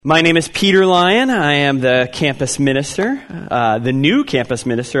My name is Peter Lyon. I am the campus minister, the new campus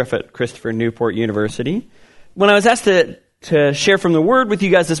minister at Christopher Newport University. When I was asked to share from the Word with you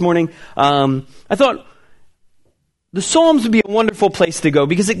guys this morning, I thought the Psalms would be a wonderful place to go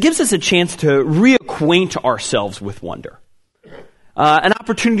because it gives us a chance to reacquaint ourselves with wonder. An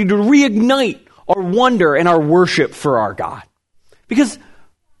opportunity to reignite our wonder and our worship for our God. Because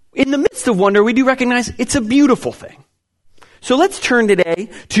in the midst of wonder, we do recognize it's a beautiful thing. So let's turn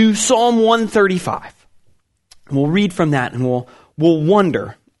today to Psalm 135. We'll read from that and we'll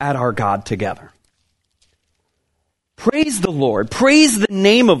wonder at our God together. Praise the Lord. Praise the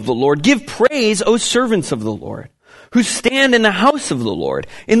name of the Lord. Give praise, O servants of the Lord, who stand in the house of the Lord,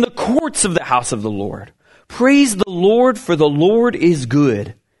 in the courts of the house of the Lord. Praise the Lord, for the Lord is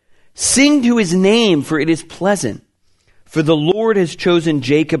good. Sing to his name, for it is pleasant. For the Lord has chosen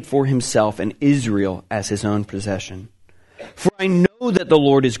Jacob for himself and Israel as his own possession. For I know that the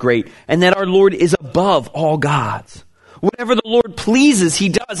Lord is great, and that our Lord is above all gods. Whatever the Lord pleases, he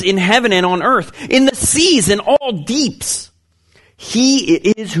does in heaven and on earth, in the seas and all deeps. He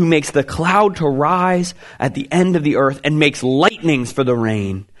it is who makes the cloud to rise at the end of the earth, and makes lightnings for the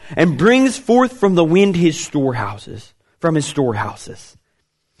rain, and brings forth from the wind his storehouses.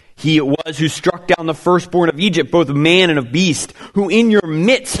 He it was who struck down the firstborn of Egypt, both of man and of beast, who in your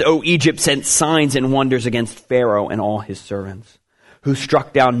midst, O Egypt, sent signs and wonders against Pharaoh and all his servants, who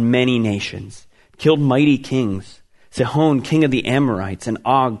struck down many nations, killed mighty kings, Sihon, king of the Amorites, and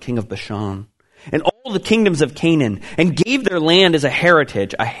Og, king of Bashan, and all the kingdoms of Canaan, and gave their land as a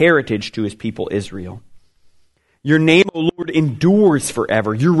heritage to his people Israel. Your name, O Lord, endures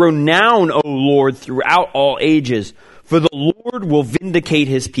forever. Your renown, O Lord, throughout all ages. For the Lord will vindicate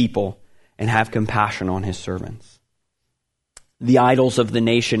his people and have compassion on his servants. The idols of the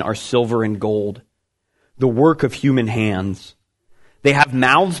nation are silver and gold, the work of human hands. They have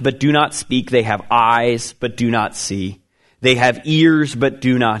mouths but do not speak. They have eyes but do not see. They have ears but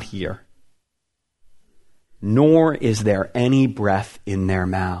do not hear. Nor is there any breath in their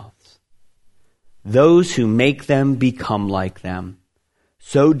mouths. Those who make them become like them.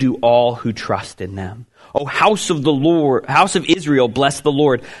 So do all who trust in them. O house of the Lord, house of Israel, bless the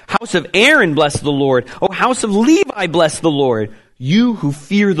Lord. House of Aaron, bless the Lord. O house of Levi, bless the Lord. You who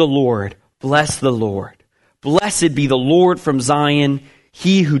fear the Lord, bless the Lord. Blessed be the Lord from Zion,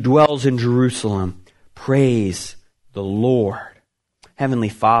 he who dwells in Jerusalem. Praise the Lord. Heavenly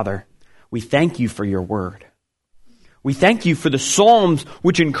Father, we thank you for your word. We thank you for the Psalms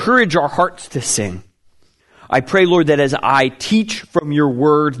which encourage our hearts to sing. I pray, Lord, that as I teach from your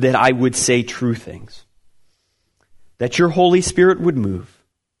word, that I would say true things. That your Holy Spirit would move.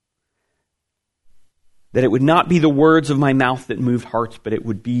 That it would not be the words of my mouth that moved hearts, but it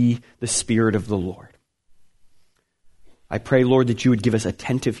would be the Spirit of the Lord. I pray, Lord, that you would give us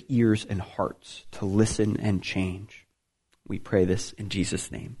attentive ears and hearts to listen and change. We pray this in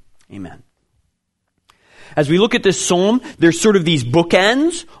Jesus' name. Amen. As we look at this psalm, there's sort of these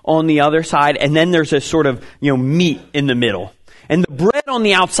bookends on the other side, and then there's a sort of, meat in the middle. And the bread on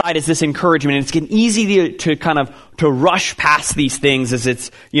the outside is this encouragement. And it's getting easy to rush past these things as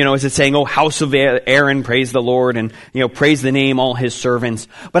it's saying, oh, house of Aaron, praise the Lord, and, praise the name, all his servants.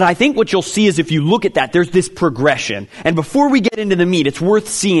 But I think what you'll see is if you look at that, there's this progression. And before we get into the meat, it's worth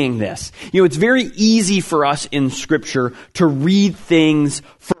seeing this. It's very easy for us in Scripture to read things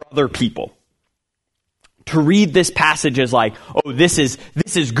for other people. To read this passage as like, oh, this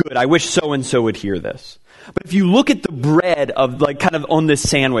is good. I wish so-and-so would hear this. But if you look at the bread of kind of on this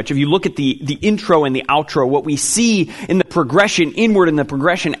sandwich, if you look at the intro and the outro, what we see in the progression inward and the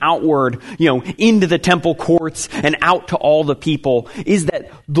progression outward, into the temple courts and out to all the people, is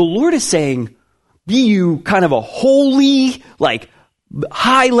that the Lord is saying, be you kind of a holy,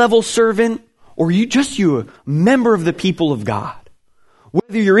 high-level servant, or you a member of the people of God.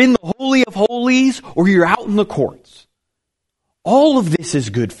 Whether you're in the Holy of Holies or you're out in the courts, all of this is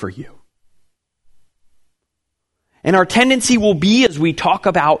good for you. And our tendency will be, as we talk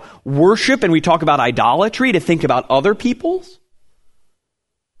about worship and we talk about idolatry, to think about other people's.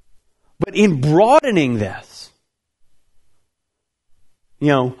 But in broadening this,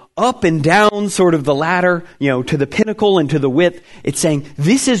 up and down sort of the ladder, to the pinnacle and to the width, it's saying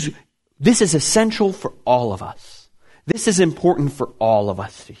this is essential for all of us. This is important for all of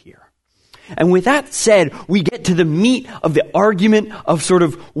us to hear. And with that said, we get to the meat of the argument of sort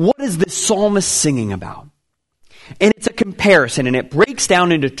of what is this psalmist singing about? And it's a comparison, and it breaks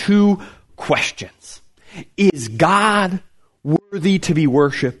down into two questions. Is God worthy to be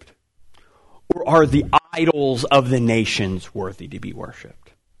worshipped? Or are the idols of the nations worthy to be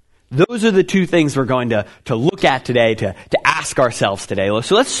worshipped? Those are the two things we're going to look at today, to ask ourselves today.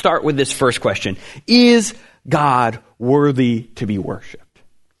 So let's start with this first question. Is God worthy to be worshiped?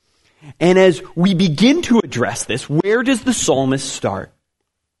 And as we begin to address this, where does the psalmist start?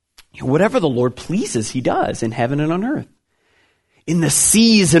 Whatever the Lord pleases, he does in heaven and on earth. In the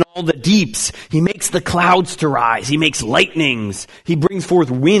seas and all the deeps, he makes the clouds to rise. He makes lightnings. He brings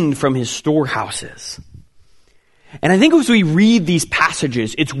forth wind from his storehouses. And I think as we read these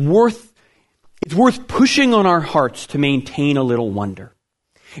passages, it's worth pushing on our hearts to maintain a little wonder.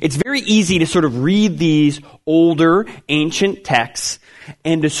 It's very easy to sort of read these older, ancient texts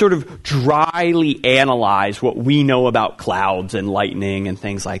and to sort of dryly analyze what we know about clouds and lightning and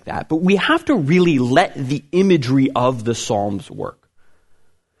things like that. But we have to really let the imagery of the Psalms work.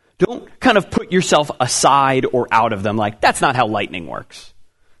 Don't kind of put yourself aside or out of them like, that's not how lightning works.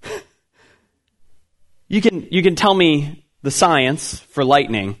 You can tell me the science for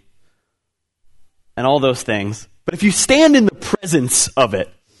lightning and all those things, but if you stand in the presence of it,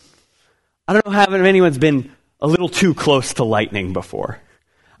 I don't know how anyone's been a little too close to lightning before.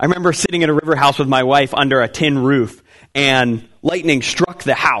 I remember sitting at a river house with my wife under a tin roof, and lightning struck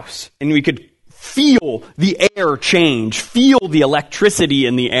the house, and we could feel the air change, feel the electricity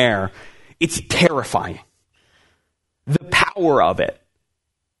in the air. It's terrifying. The power of it,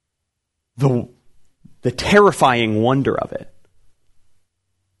 the terrifying wonder of it.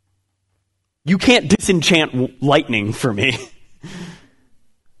 You can't disenchant lightning for me.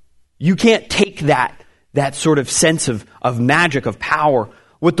 You can't take that sort of sense of magic, of power.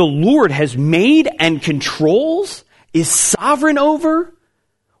 What the Lord has made and controls, is sovereign over,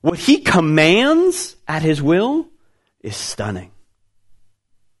 what he commands at his will, is stunning.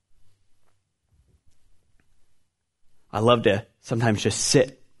 I love to sometimes just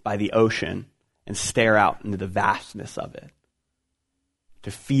sit by the ocean and stare out into the vastness of it,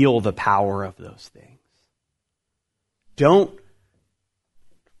 to feel the power of those things. Don't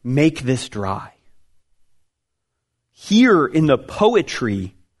make this dry. Hear in the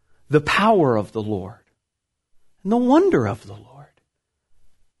poetry the power of the Lord and the wonder of the Lord.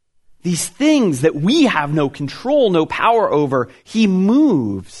 These things that we have no control, no power over, he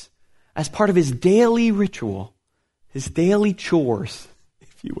moves as part of his daily ritual, his daily chores,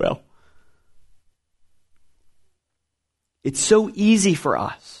 if you will. It's so easy for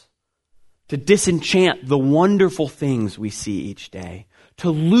us to disenchant the wonderful things we see each day,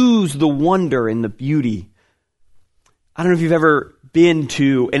 to lose the wonder and the beauty. I don't know if you've ever been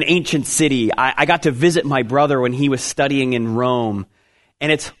to an ancient city. I got to visit my brother when he was studying in Rome.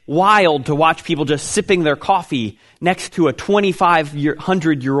 And it's wild to watch people just sipping their coffee next to a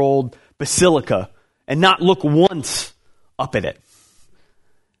 2,500-year-old basilica and not look once up at it.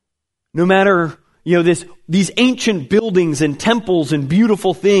 No matter, these ancient buildings and temples and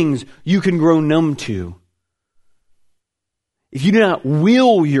beautiful things you can grow numb to. If you do not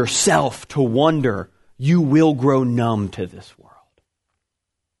will yourself to wonder, you will grow numb to this world.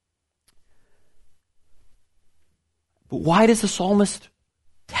 But why does the psalmist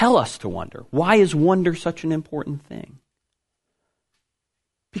tell us to wonder? Why is wonder such an important thing?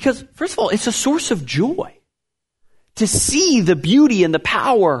 Because, first of all, it's a source of joy. To see the beauty and the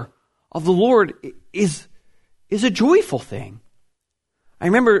power of the Lord is a joyful thing. I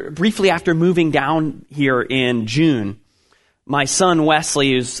remember briefly after moving down here in June, my son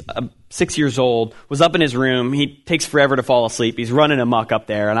Wesley, who's 6 years old, was up in his room. He takes forever to fall asleep. He's running amok up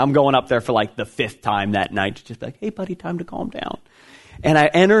there, and I'm going up there for like the 5th time that night to just be like, hey buddy, time to calm down. And I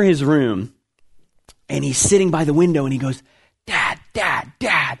enter his room, and he's sitting by the window, and he goes, Dad,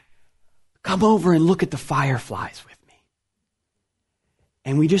 come over and look at the fireflies with me.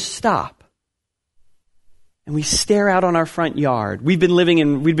 And we just stop. And we stare out on our front yard. We've been living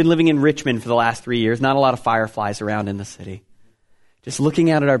in Richmond for the last 3 years. Not a lot of fireflies around in the city. Just looking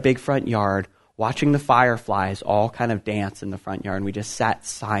out at our big front yard, watching the fireflies all kind of dance in the front yard. And we just sat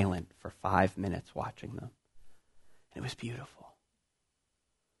silent for 5 minutes watching them. And it was beautiful.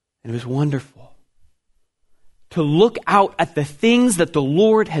 And it was wonderful. To look out at the things that the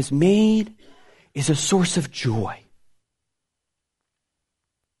Lord has made is a source of joy.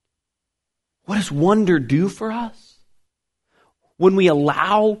 What does wonder do for us? When we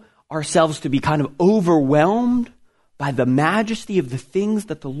allow ourselves to be kind of overwhelmed by the majesty of the things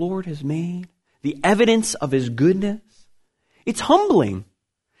that the Lord has made, the evidence of his goodness, it's humbling.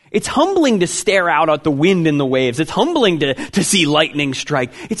 It's humbling to stare out at the wind and the waves. It's humbling to see lightning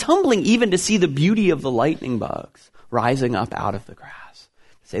strike. It's humbling even to see the beauty of the lightning bugs rising up out of the grass.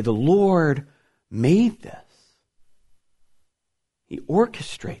 To say, the Lord made this. He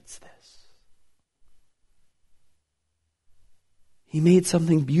orchestrates this. He made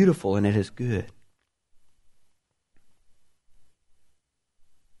something beautiful and it is good.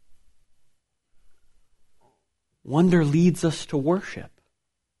 Wonder leads us to worship.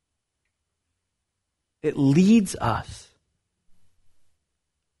 It leads us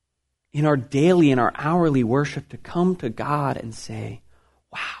in our daily and our hourly worship to come to God and say,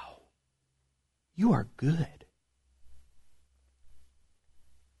 wow, you are good.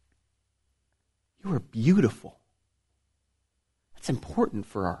 You are beautiful. That's important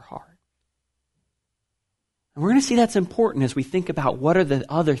for our heart. And we're going to see that's important as we think about what are the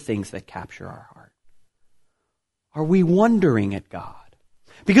other things that capture our heart. Are we wondering at God?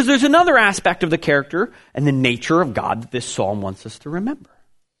 Because there's another aspect of the character and the nature of God that this psalm wants us to remember.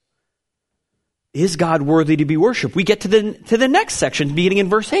 Is God worthy to be worshipped? We get to the next section, beginning in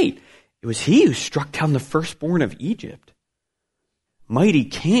verse 8. It was he who struck down the firstborn of Egypt. Mighty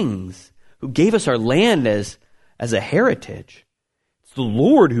kings who gave us our land as a heritage. It's the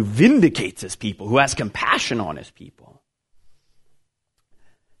Lord who vindicates his people, who has compassion on his people.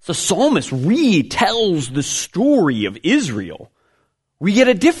 So the psalmist retells the story of Israel. We get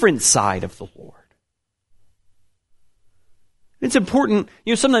a different side of the Lord. It's important,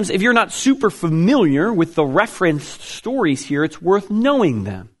 sometimes if you're not super familiar with the referenced stories here, it's worth knowing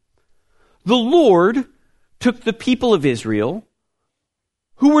them. The Lord took the people of Israel,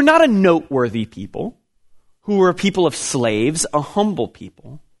 who were not a noteworthy people, who were a people of slaves, a humble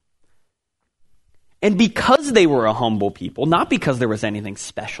people. And because they were a humble people, not because there was anything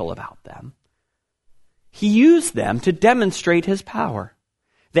special about them, he used them to demonstrate his power.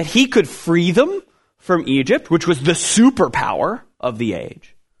 That he could free them from Egypt, which was the superpower of the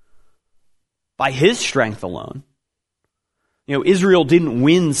age, by his strength alone. Israel didn't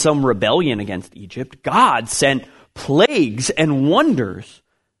win some rebellion against Egypt. God sent plagues and wonders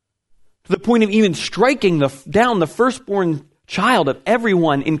to the point of even striking down the firstborn child of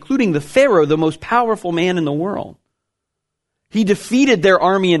everyone, including the Pharaoh, the most powerful man in the world. He defeated their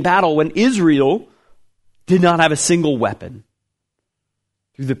army in battle when Israel did not have a single weapon,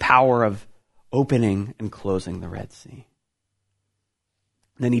 through the power of opening and closing the Red Sea.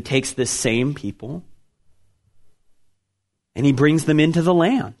 And then he takes this same people and he brings them into the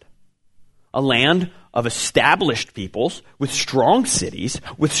land. A land of established peoples with strong cities,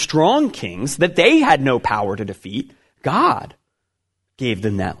 with strong kings that they had no power to defeat. God gave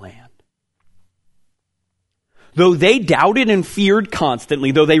them that land. Though they doubted and feared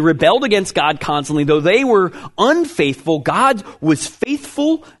constantly, though they rebelled against God constantly, though they were unfaithful, God was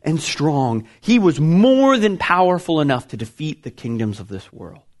faithful and strong. He was more than powerful enough to defeat the kingdoms of this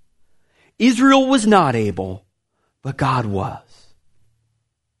world. Israel was not able, but God was.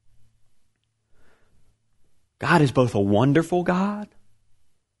 God is both a wonderful God,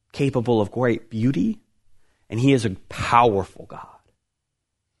 capable of great beauty, and he is a powerful God,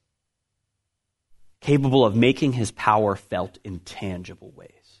 capable of making his power felt in tangible ways.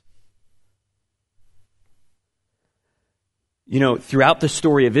 Throughout the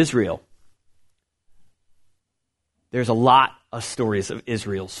story of Israel, there's a lot of stories of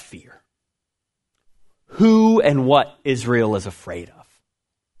Israel's fear. Who and what Israel is afraid of.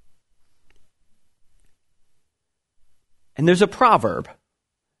 And there's a proverb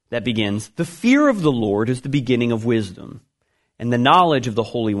that begins, "The fear of the Lord is the beginning of wisdom, and the knowledge of the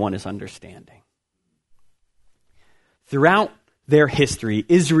Holy One is understanding." Throughout their history,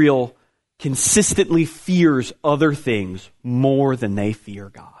 Israel consistently fears other things more than they fear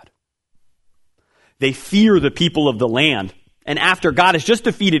God. They fear the people of the land, and after God has just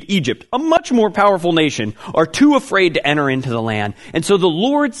defeated Egypt, a much more powerful nation, are too afraid to enter into the land. And so the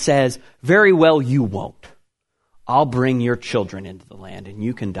Lord says, very well, you won't. I'll bring your children into the land, and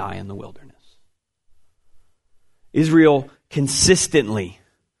you can die in the wilderness. Israel consistently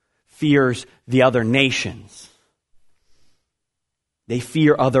fears the other nations. They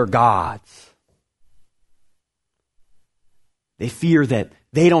fear other gods. They fear that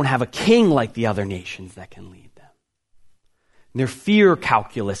they don't have a king like the other nations that can lead them. Their fear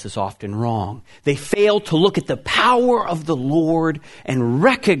calculus is often wrong. They fail to look at the power of the Lord and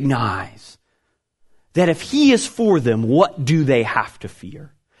recognize that if he is for them, what do they have to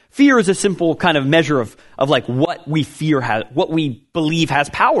fear? Fear is a simple kind of measure of like what we fear has, what we believe has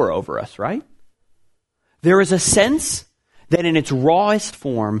power over us, right? There is a sense that in its rawest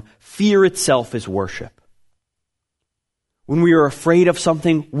form, fear itself is worship. When we are afraid of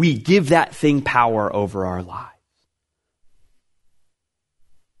something, we give that thing power over our lives.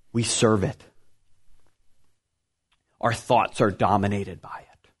 We serve it. Our thoughts are dominated by it.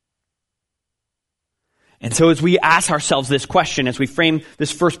 And so as we ask ourselves this question, as we frame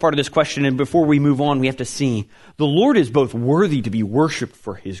this first part of this question, and before we move on, we have to see the Lord is both worthy to be worshiped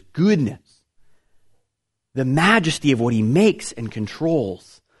for his goodness, the majesty of what he makes and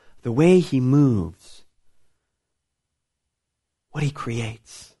controls, the way he moves, what he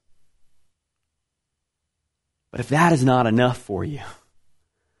creates. But if that is not enough for you,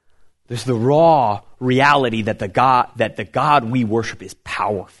 there's the raw reality that the God we worship is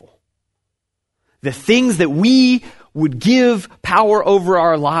powerful. The things that we would give power over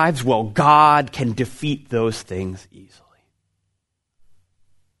our lives, well, God can defeat those things easily.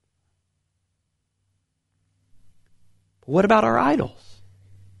 But what about our idols?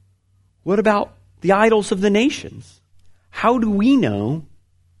 What about the idols of the nations? How do we know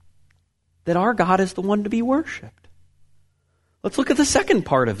that our God is the one to be worshipped? Let's look at the second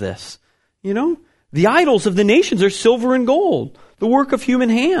part of this. The idols of the nations are silver and gold, the work of human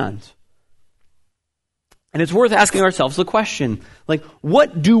hands. And it's worth asking ourselves the question,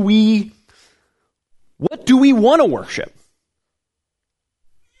 what do we want to worship?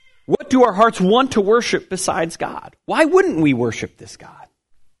 What do our hearts want to worship besides God? Why wouldn't we worship this God?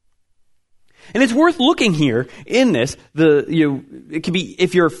 And it's worth looking here in this. It could be,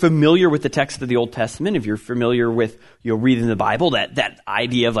 if you're familiar with the text of the Old Testament, if you're familiar with reading the Bible, that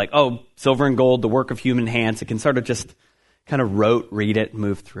idea of silver and gold, the work of human hands, it can sort of just kind of read it,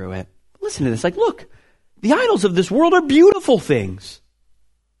 move through it. But listen to this. Look, the idols of this world are beautiful things.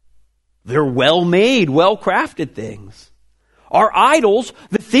 They're well-made, well-crafted things. Our idols,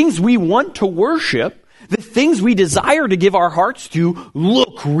 the things we want to worship, the things we desire to give our hearts to,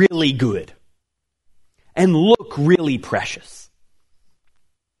 look really good and look really precious.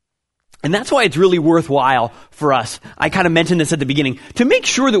 And that's why it's really worthwhile for us, I kind of mentioned this at the beginning, to make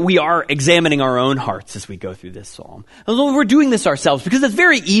sure that we are examining our own hearts as we go through this psalm. And we're doing this ourselves because it's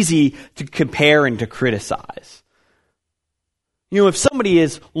very easy to compare and to criticize. If somebody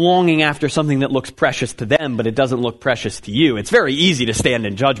is longing after something that looks precious to them, but it doesn't look precious to you, it's very easy to stand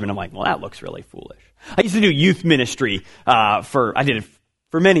in judgment. I'm like, well, that looks really foolish. I used to do youth ministry I did it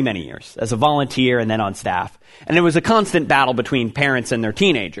for many, many years as a volunteer and then on staff. And it was a constant battle between parents and their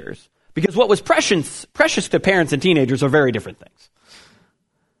teenagers. Because what was precious to parents and teenagers are very different things.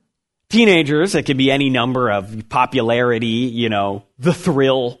 Teenagers, it could be any number of popularity, the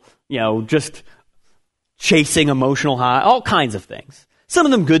thrill, just chasing emotional high, all kinds of things. Some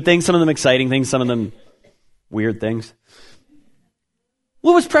of them good things, some of them exciting things, some of them weird things.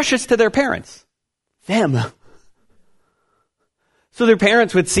 What was precious to their parents? Them. So their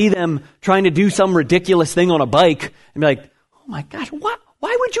parents would see them trying to do some ridiculous thing on a bike and be like, oh my gosh, what?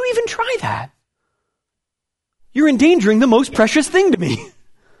 Why would you even try that? You're endangering the most precious thing to me.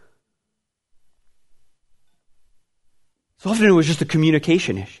 So often it was just a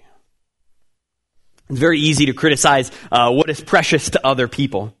communication issue. It's very easy to criticize what is precious to other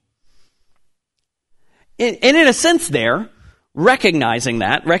people. And in a sense there, recognizing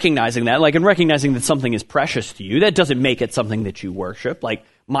that, and recognizing that something is precious to you, that doesn't make it something that you worship.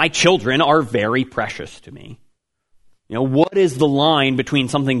 My children are very precious to me. What is the line between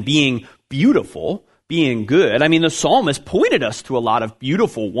something being beautiful, being good? I mean, the psalmist pointed us to a lot of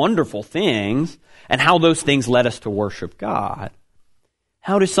beautiful, wonderful things and how those things led us to worship God.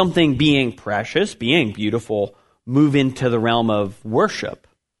 How does something being precious, being beautiful, move into the realm of worship,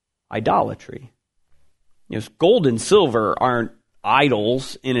 idolatry? Gold and silver aren't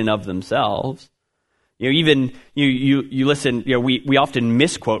idols in and of themselves. You listen, we often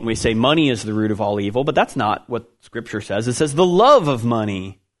misquote and we say money is the root of all evil, but that's not what Scripture says. It says the love of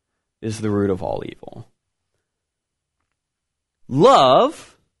money is the root of all evil.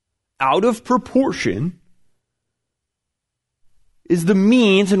 Love, out of proportion, is the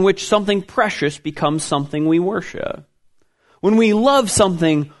means in which something precious becomes something we worship. When we love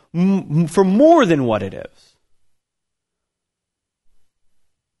something for more than what it is.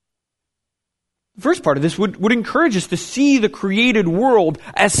 The first part of this would encourage us to see the created world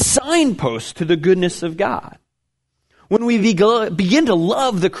as signposts to the goodness of God. When we begin to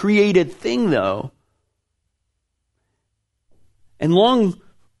love the created thing, though, and long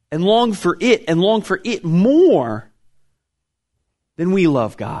for it more than we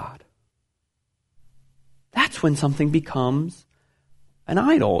love God, that's when something becomes an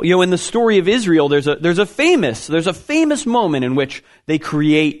idol. In the story of Israel, there's a famous moment in which they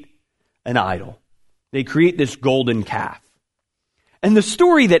create an idol. They create this golden calf. And the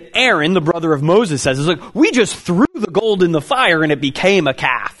story that Aaron, the brother of Moses, says is we just threw the gold in the fire and it became a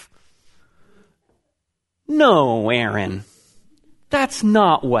calf. No, Aaron, that's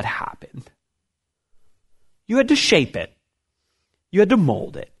not what happened. You had to shape it. You had to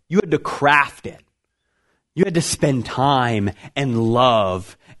mold it. You had to craft it. You had to spend time and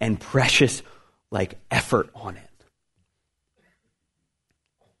love and precious effort on it.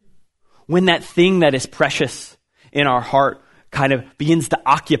 When that thing that is precious in our heart kind of begins to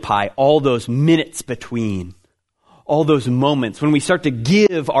occupy all those minutes between, all those moments, when we start to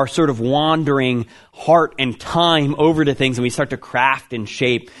give our sort of wandering heart and time over to things and we start to craft and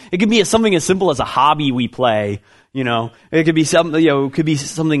shape. It could be something as simple as a hobby we play, It could be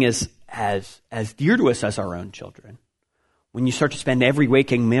something as dear to us as our own children. When you start to spend every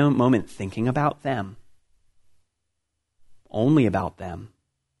waking moment thinking about them, only about them,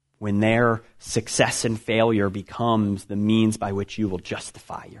 when their success and failure becomes the means by which you will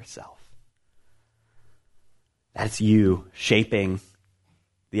justify yourself. That's you shaping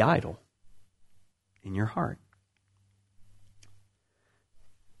the idol in your heart.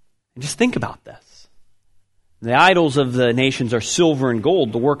 And just think about this. The idols of the nations are silver and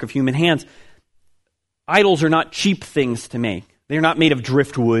gold, the work of human hands. Idols are not cheap things to make. They're not made of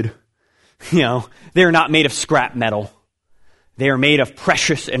driftwood. They're not made of scrap metal. They are made of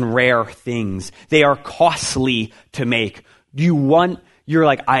precious and rare things. They are costly to make. This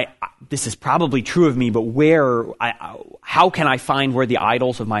is probably true of me, but how can I find where the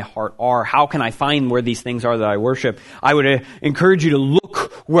idols of my heart are? How can I find where these things are that I worship? I would encourage you to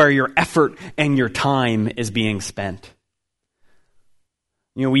look where your effort and your time is being spent.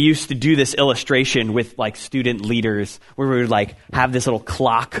 We used to do this illustration with student leaders where we would have this little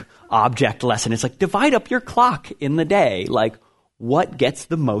clock object lesson. It's divide up your clock in the day. What gets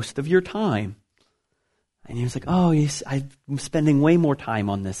the most of your time? And he was I'm spending way more time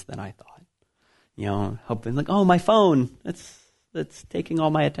on this than I thought. Hoping my phone, that's taking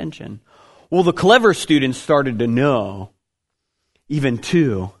all my attention. Well, the clever students started to know, even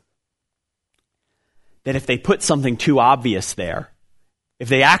too, that if they put something too obvious there, if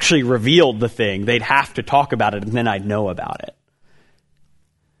they actually revealed the thing, they'd have to talk about it and then I'd know about it.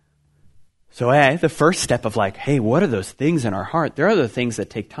 So the first step of hey, what are those things in our heart? There are the things that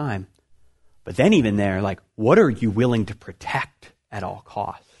take time. But then even there, what are you willing to protect at all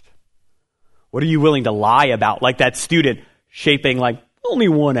cost? What are you willing to lie about? Like that student shaping only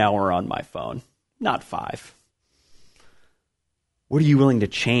 1 hour on my phone, not 5. What are you willing to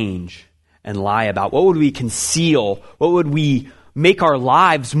change and lie about? What would we conceal? What would we make our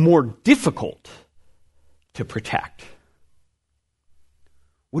lives more difficult to protect?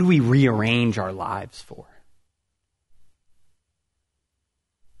 What do we rearrange our lives for?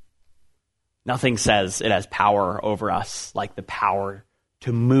 Nothing says it has power over us like the power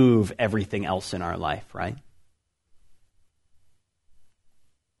to move everything else in our life, right?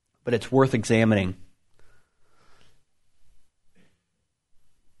 But it's worth examining.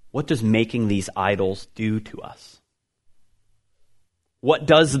 What does making these idols do to us? What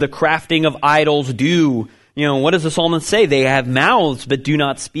does the crafting of idols do? What does the psalmist say? They have mouths, but do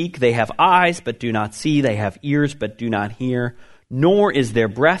not speak. They have eyes, but do not see. They have ears, but do not hear. Nor is there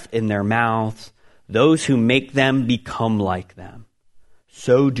breath in their mouths. Those who make them become like them.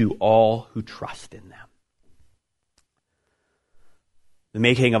 So do all who trust in them. The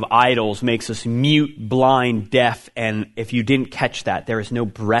making of idols makes us mute, blind, deaf, and if you didn't catch that, there is no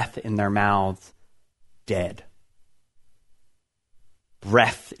breath in their mouths. Dead.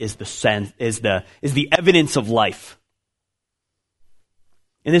 Breath is the evidence of life.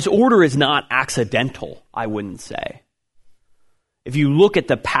 And this order is not accidental, I wouldn't say. If you look at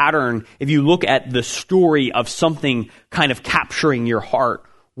the pattern, if you look at the story of something kind of capturing your heart,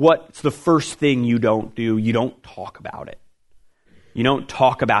 what's the first thing you don't do? You don't talk about it. You don't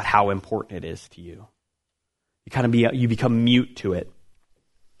talk about how important it is to you. You become mute to it.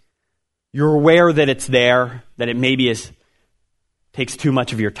 You're aware that it's there, that it maybe takes too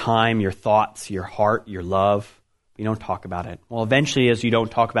much of your time, your thoughts, your heart, your love. You don't talk about it. Well, eventually, as you don't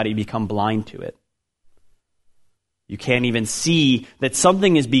talk about it, you become blind to it. You can't even see that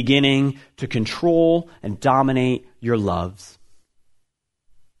something is beginning to control and dominate your loves.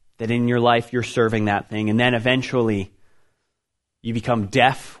 That in your life, you're serving that thing. And then eventually, you become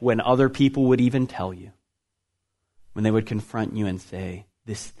deaf when other people would even tell you. When they would confront you and say,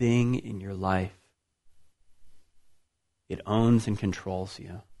 this thing in your life, it owns and controls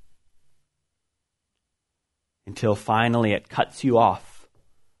you. Until finally it cuts you off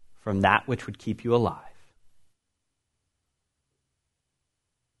from that which would keep you alive.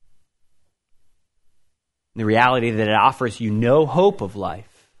 The reality that it offers you no hope of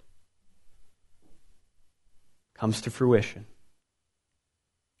life comes to fruition.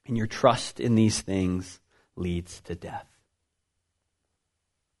 And your trust in these things leads to death.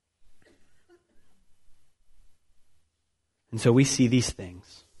 And so we see these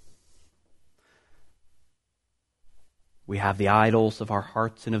things. We have the idols of our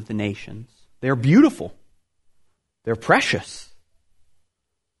hearts and of the nations. They're beautiful. They're precious.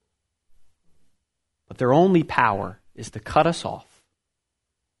 But their only power is to cut us off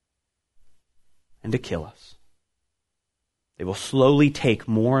and to kill us. They will slowly take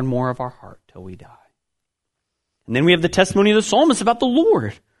more and more of our heart till we die. And then we have the testimony of the psalmist about the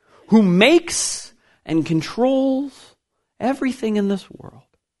Lord, who makes and controls everything in this world,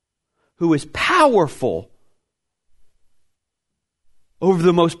 who is powerful over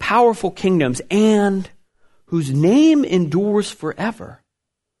the most powerful kingdoms, and whose name endures forever,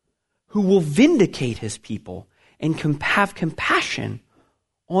 who will vindicate his people and have compassion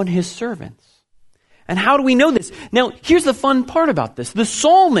on his servants. And how do we know this? Now, here's the fun part about this. The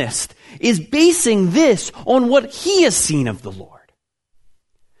psalmist is basing this on what he has seen of the Lord.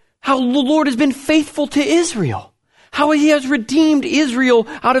 How the Lord has been faithful to Israel. How he has redeemed Israel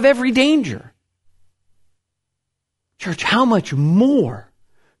out of every danger. Church, how much more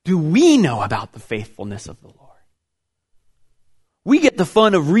do we know about the faithfulness of the Lord? We get the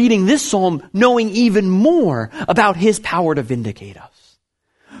fun of reading this psalm knowing even more about his power to vindicate us.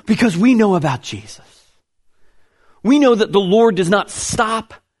 Because we know about Jesus. We know that the Lord does not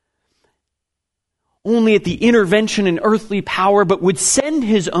stop only at the intervention in earthly power, but would send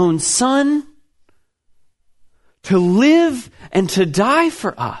his own Son to live and to die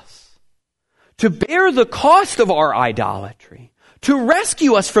for us, to bear the cost of our idolatry, to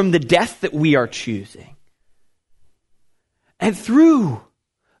rescue us from the death that we are choosing. And through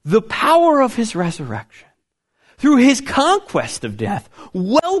the power of his resurrection, through his conquest of death,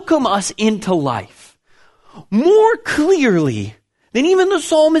 welcome us into life more clearly than even the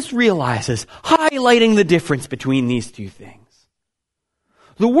psalmist realizes, highlighting the difference between these two things.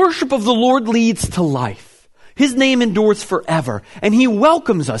 The worship of the Lord leads to life. His name endures forever, and he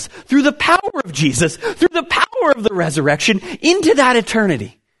welcomes us through the power of Jesus, through the power of the resurrection, into that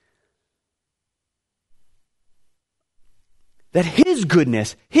eternity. That his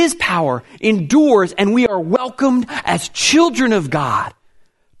goodness, his power endures, and we are welcomed as children of God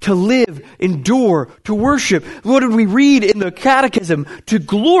to live, endure, to worship. What did we read in the Catechism? To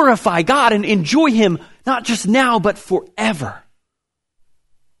glorify God and enjoy him, not just now, but forever.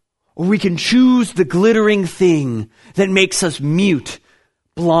 Or we can choose the glittering thing that makes us mute,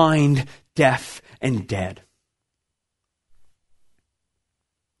 blind, deaf, and dead.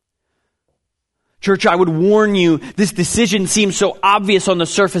 Church, I would warn you, this decision seems so obvious on the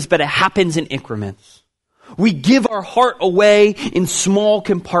surface, but it happens in increments. We give our heart away in small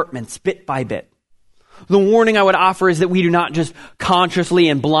compartments, bit by bit. The warning I would offer is that we do not just consciously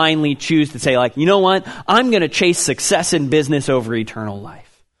and blindly choose to say, like, you know what? I'm going to chase success in business over eternal life.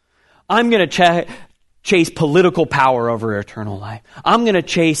 I'm going to chase political power over eternal life. I'm going to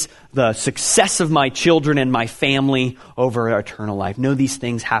chase the success of my children and my family over eternal life. No, these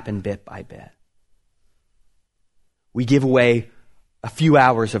things happen bit by bit. We give away a few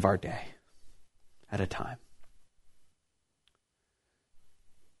hours of our day at a time.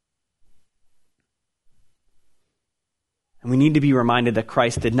 And we need to be reminded that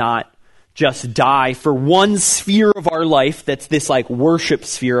Christ did not just die for one sphere of our life that's this like worship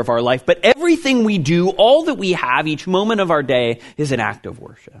sphere of our life, but everything we do, all that we have, each moment of our day is an act of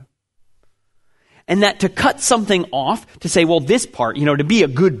worship. And that to cut something off, to say, well, this part, to be a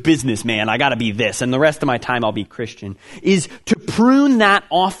good businessman, I got to be this, and the rest of my time I'll be Christian, is to prune that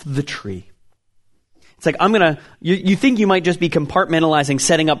off the tree. It's like, you think you might just be compartmentalizing,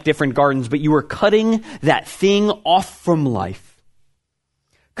 setting up different gardens, but you are cutting that thing off from life.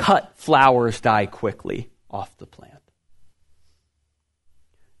 Cut flowers die quickly off the plant.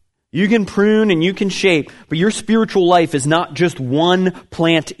 You can prune and you can shape, but your spiritual life is not just one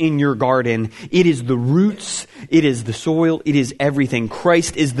plant in your garden. It is the roots, it is the soil, it is everything.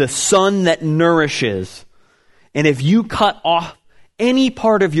 Christ is the sun that nourishes. And if you cut off any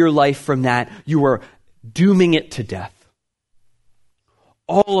part of your life from that, you are dooming it to death.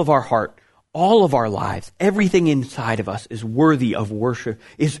 All of our heart, all of our lives, everything inside of us is worthy of worship,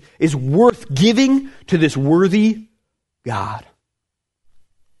 is worth giving to this worthy God.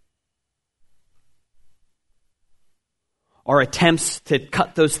 Our attempts to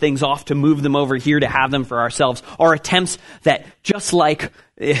cut those things off, to move them over here, to have them for ourselves, are attempts that, just like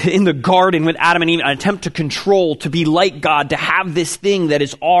in the garden with Adam and Eve, an attempt to control, to be like God, to have this thing that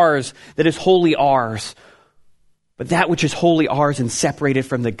is ours, that is wholly ours. But that which is wholly ours and separated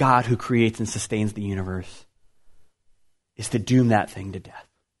from the God who creates and sustains the universe is to doom that thing to death.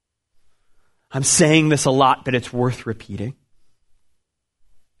 I'm saying this a lot, but it's worth repeating.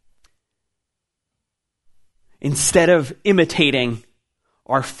 Instead of imitating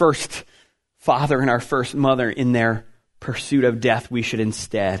our first father and our first mother in their pursuit of death, we should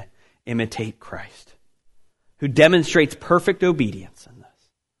instead imitate Christ, who demonstrates perfect obedience in this.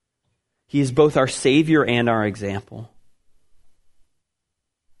 He is both our Savior and our example.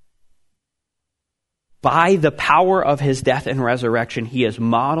 By the power of his death and resurrection, he has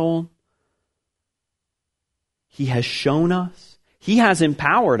modeled, he has shown us, he has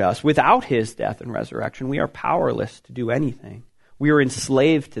empowered us. Without his death and resurrection, we are powerless to do anything. We are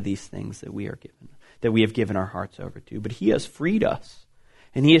enslaved to these things that we have given our hearts over to. But he has freed us,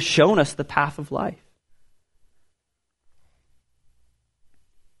 and he has shown us the path of life.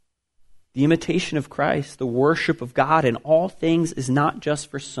 The imitation of Christ, the worship of God in all things is not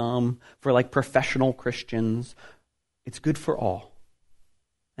just for some, for like professional Christians. It's good for all.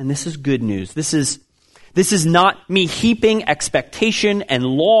 And this is good news. This is not me heaping expectation and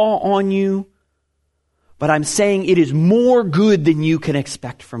law on you, but I'm saying it is more good than you can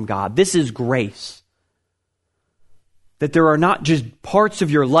expect from God. This is grace. That there are not just parts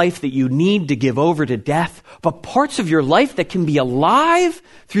of your life that you need to give over to death, but parts of your life that can be alive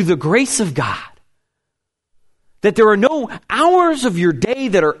through the grace of God. That there are no hours of your day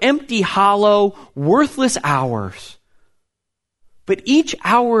that are empty, hollow, worthless hours. But each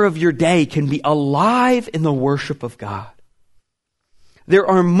hour of your day can be alive in the worship of God. There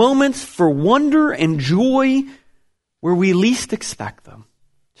are moments for wonder and joy where we least expect them.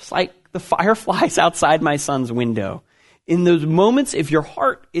 Just like the fireflies outside my son's window. In those moments, if your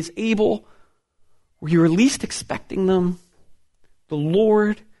heart is able, where you're least expecting them, the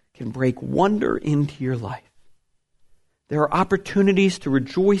Lord can break wonder into your life. There are opportunities to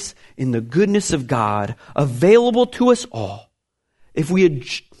rejoice in the goodness of God available to us all if we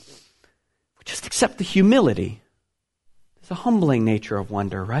just accept the humility. There's a humbling nature of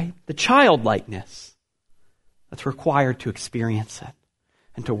wonder, right? The childlikeness that's required to experience it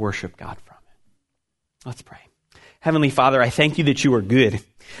and to worship God from it. Let's pray. Heavenly Father, I thank you that you are good,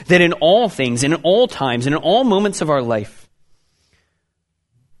 that in all things, and in all times, and in all moments of our life,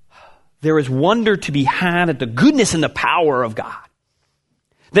 there is wonder to be had at the goodness and the power of God.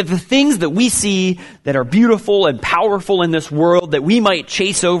 That the things that we see that are beautiful and powerful in this world, that we might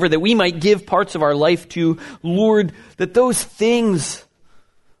chase over, that we might give parts of our life to, Lord, that those things,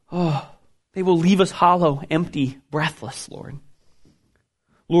 they will leave us hollow, empty, breathless, Lord.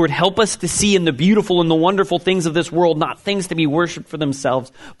 Lord, help us to see in the beautiful and the wonderful things of this world, not things to be worshipped for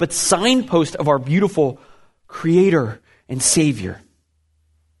themselves, but signposts of our beautiful Creator and Savior.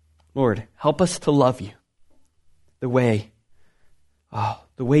 Lord, help us to love you the way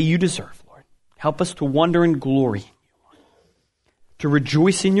you deserve, Lord. Help us to wonder and glory in you, Lord. To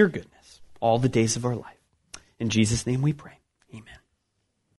rejoice in your goodness all the days of our life. In Jesus' name we pray. Amen.